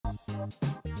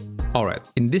Alright,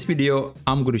 in this video,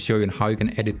 I'm going to show you how you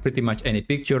can edit pretty much any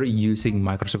picture using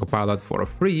Microsoft Copilot for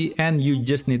free, and you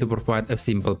just need to provide a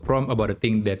simple prompt about a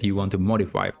thing that you want to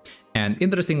modify. And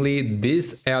interestingly,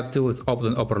 this AI tool is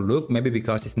often overlooked, maybe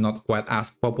because it's not quite as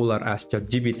popular as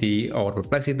ChatGPT or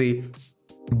Perplexity,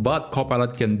 but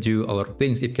Copilot can do a lot of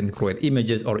things. It can create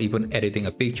images or even editing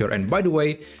a picture. And by the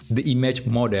way, the image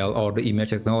model or the image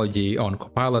technology on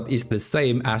Copilot is the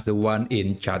same as the one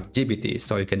in ChatGPT,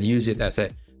 so you can use it as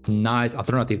a nice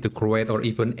alternative to create or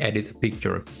even edit a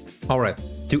picture. Alright,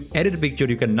 to edit a picture,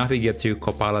 you can navigate to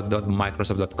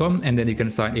copilot.microsoft.com and then you can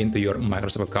sign into your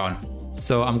Microsoft account.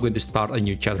 So I'm going to start a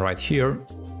new chat right here.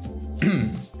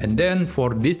 And then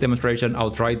for this demonstration,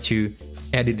 I'll try to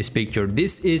edit this picture.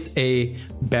 This is a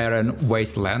barren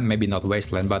wasteland, maybe not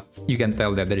wasteland, but you can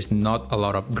tell that there is not a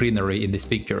lot of greenery in this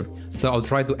picture. So I'll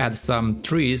try to add some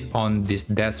trees on this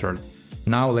desert.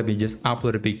 Now let me just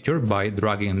upload a picture by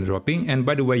dragging and dropping. And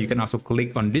by the way, you can also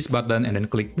click on this button and then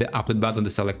click the upload button to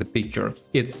select the picture.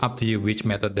 It's up to you which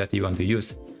method that you want to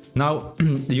use. Now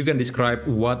you can describe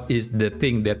what is the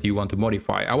thing that you want to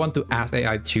modify. I want to ask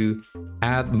AI to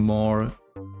add more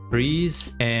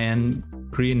trees and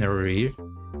greenery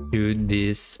to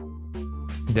this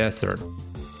desert.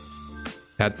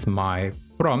 That's my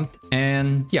prompt,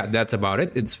 and yeah, that's about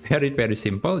it. It's very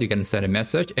simple. You can send a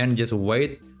message and just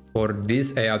wait for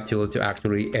this AI tool to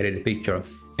actually edit the picture.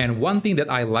 And one thing that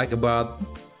I like about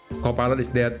Copilot is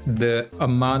that the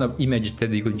amount of images that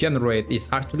you could generate is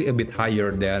actually a bit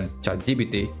higher than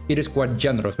ChatGPT. It is quite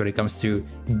generous when it comes to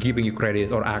giving you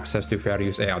credit or access to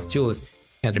various AI tools.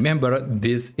 And remember,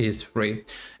 this is free.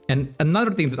 And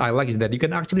another thing that I like is that you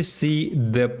can actually see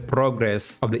the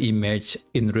progress of the image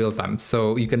in real time.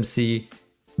 So you can see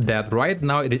that right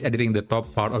now it is editing the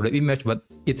top part of the image, but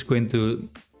it's going to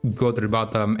go to the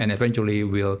bottom and eventually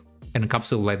will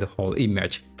encapsulate the whole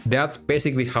image. That's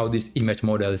basically how this image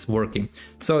model is working.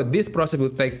 So this process will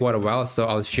take quite a while, so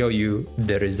I'll show you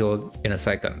the result in a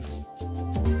second.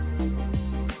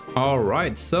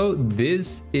 Alright, so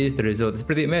this is the result. It's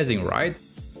pretty amazing, right?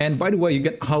 And by the way, you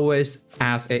can always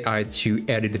ask AI to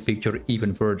edit the picture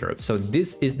even further. So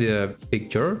this is the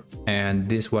picture, and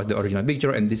this was the original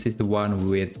picture, and this is the one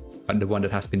with the one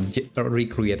that has been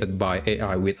recreated by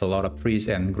AI with a lot of trees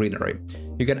and greenery.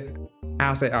 You can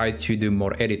ask AI to do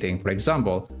more editing. For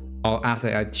example, I'll ask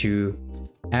AI to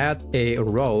add a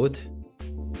road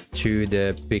to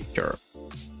the picture.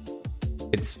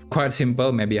 It's quite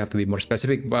simple, maybe you have to be more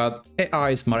specific, but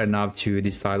AI is smart enough to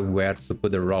decide where to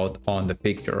put the road on the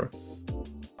picture.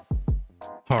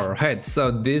 Alright, so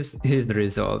this is the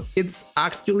result. It's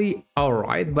actually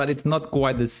alright, but it's not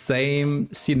quite the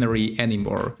same scenery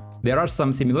anymore. There are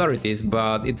some similarities,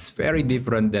 but it's very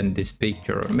different than this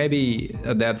picture. Maybe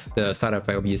that's the side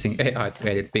effect of using AI to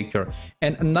edit picture.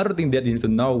 And another thing that you need to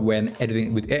know when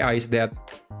editing with AI is that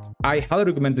I highly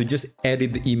recommend to just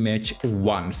edit the image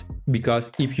once, because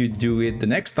if you do it the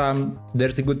next time,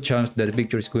 there's a good chance that the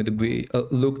picture is going to be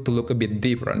look a bit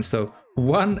different. So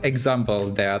one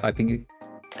example that I think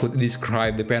could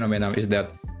describe the phenomenon is that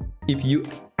if you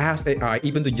ask AI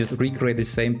even to just recreate the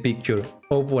same picture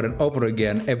over and over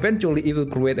again, eventually it will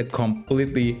create a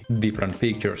completely different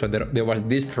picture. So there was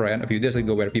this trend a few days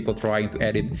ago where people trying to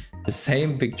edit the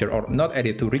same picture, or not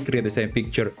edit, to recreate the same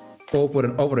picture over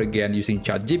and over again using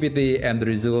ChatGPT, and the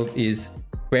result is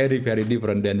very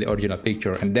different than the original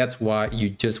picture. And that's why you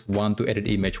just want to edit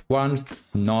image once,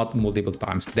 not multiple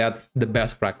times. That's the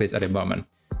best practice at the moment.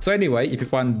 So anyway, if you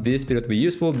found this video to be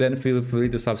useful, then feel free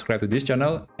to subscribe to this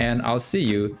channel, and I'll see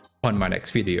you on my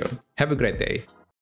next video. Have a great day.